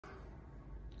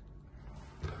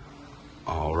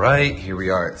All right, here we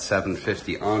are at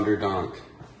 750 Onderdonk.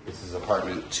 This is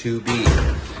apartment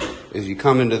 2B. As you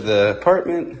come into the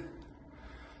apartment,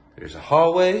 there's a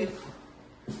hallway.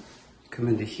 Come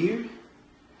into here.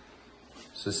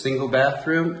 It's a single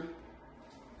bathroom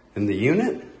in the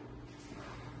unit.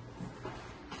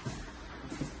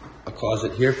 A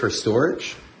closet here for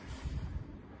storage.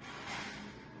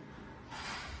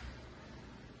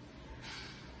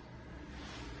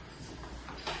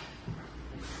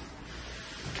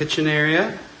 Kitchen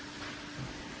area,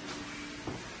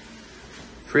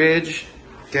 fridge,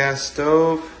 gas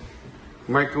stove,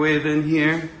 microwave in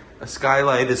here, a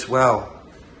skylight as well.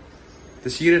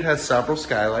 This unit has several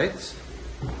skylights.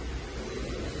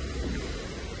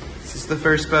 This is the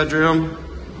first bedroom.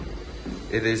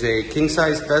 It is a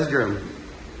king-size bedroom.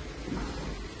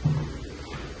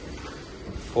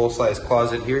 Full-size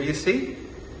closet here, you see.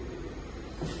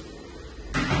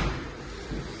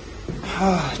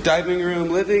 Dining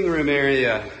room, living room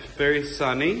area, very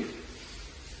sunny.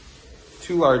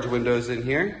 2 large windows in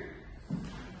here.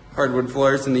 Hardwood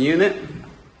floors in the unit.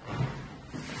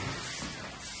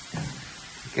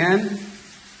 Again,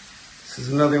 this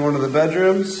is another one of the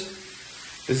bedrooms.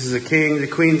 This is a king to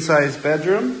queen size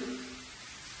bedroom.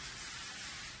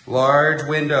 Large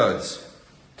windows,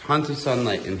 tons of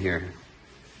sunlight in here.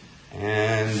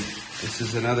 And this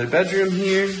is another bedroom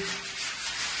here.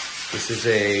 This is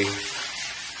a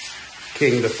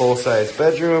king to full size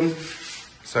bedroom.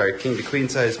 Sorry, king to queen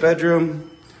size bedroom.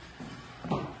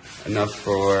 Enough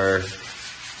for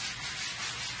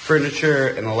furniture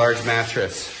and a large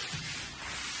mattress.